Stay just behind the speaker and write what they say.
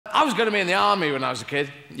I was going to be in the army when I was a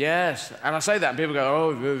kid. Yes. And I say that and people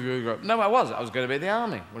go, oh, no, I was. I was going to be in the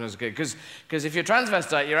army when I was a kid. Because if you're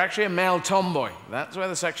transvestite, you're actually a male tomboy. That's where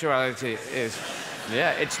the sexuality is.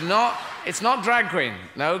 Yeah, it's not drag queen.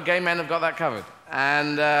 No, gay men have got that covered.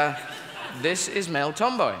 And this is male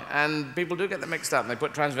tomboy. And people do get that mixed up. And they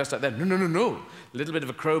put transvestite there. No. A little bit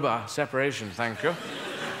of a crowbar separation, thank you.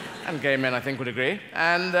 And gay men, I think, would agree.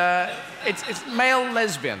 And it's male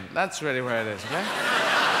lesbian. That's really where it is, okay?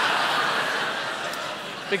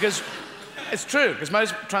 Because it's true, because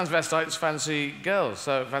most transvestites fancy girls,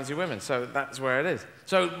 so fancy women, so that's where it is.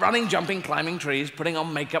 So running, jumping, climbing trees, putting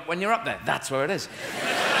on makeup when you're up there, that's where it is.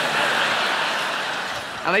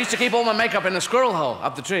 And I used to keep all my makeup in a squirrel hole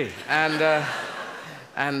up the tree, and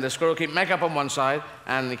the squirrel keep makeup on one side,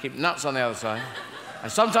 and they keep nuts on the other side. And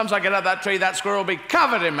sometimes I get up that tree, that squirrel will be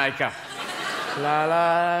covered in makeup. La,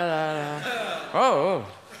 la, la, la. Oh.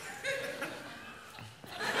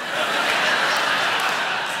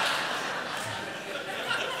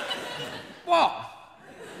 What?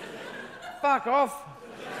 Fuck off.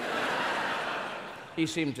 He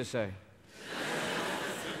seemed to say.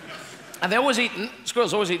 And they always eat,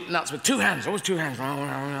 squirrels always eat nuts with two hands, always two hands.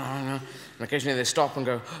 And occasionally they stop and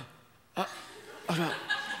go,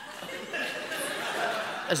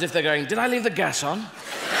 as if they're going, did I leave the gas on?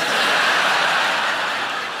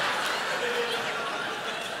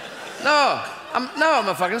 No, I'm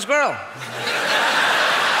a fucking squirrel.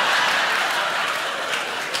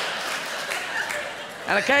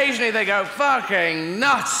 And occasionally they go, fucking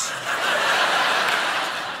nuts.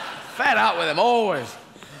 Fed up with them, always.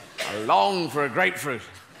 I long for a grapefruit.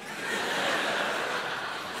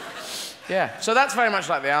 Yeah, so that's very much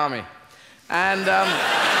like the army. And,